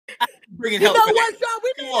bringing You help know back. what, Sean?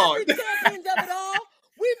 We Come may not on. be champions of it all.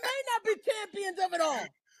 We may not be champions of it all.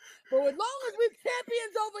 But as long as we're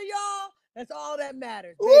champions over y'all, that's all that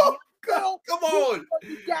matters, baby. Ooh, come on.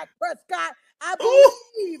 Dak Prescott. I Ooh.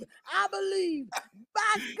 believe,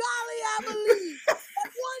 by golly, I believe that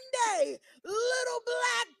one day little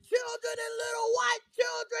black children and little white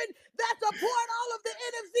children that support all of the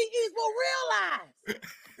NFC East will realize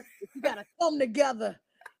that you got to come together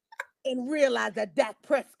and realize that Dak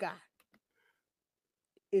Prescott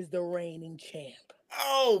is the reigning champ.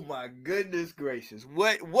 Oh my goodness gracious!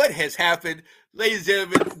 What has happened, ladies and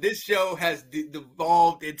gentlemen? This show has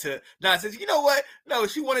devolved into nonsense. You know what? No,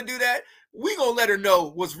 she want to do that. We gonna let her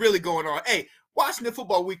know what's really going on. Hey, Washington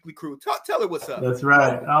Football Weekly crew, tell her what's up. That's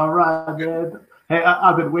right. All right, man. Hey,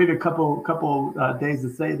 I've been waiting a couple days to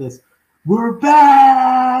say this. We're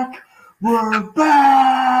back. We're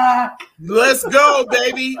back. Let's go,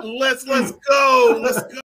 baby. Let's go. Let's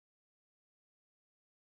go.